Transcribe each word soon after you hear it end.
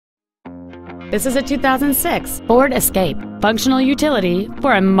This is a 2006 Ford Escape, functional utility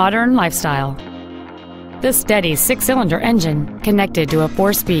for a modern lifestyle. The steady 6-cylinder engine, connected to a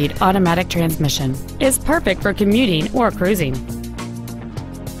 4-speed automatic transmission, is perfect for commuting or cruising.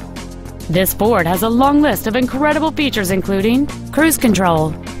 This Ford has a long list of incredible features including cruise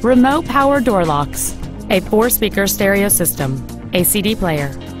control, remote power door locks, a 4-speaker stereo system, a CD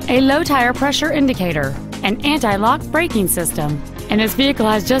player, a low tire pressure indicator, an anti-lock braking system, and this vehicle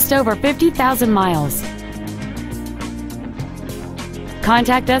has just over 50,000 miles.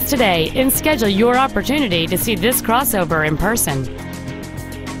 Contact us today and schedule your opportunity to see this crossover in person.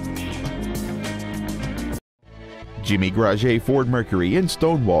 Jimmy Granger Ford Mercury in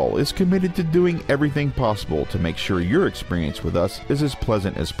Stonewall is committed to doing everything possible to make sure your experience with us is as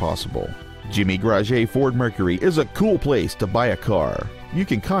pleasant as possible. Jimmy Granger Ford Mercury is a cool place to buy a car. You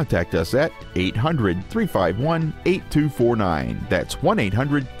can contact us at 800-351-8249. That's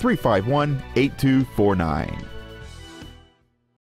 1-800-351-8249.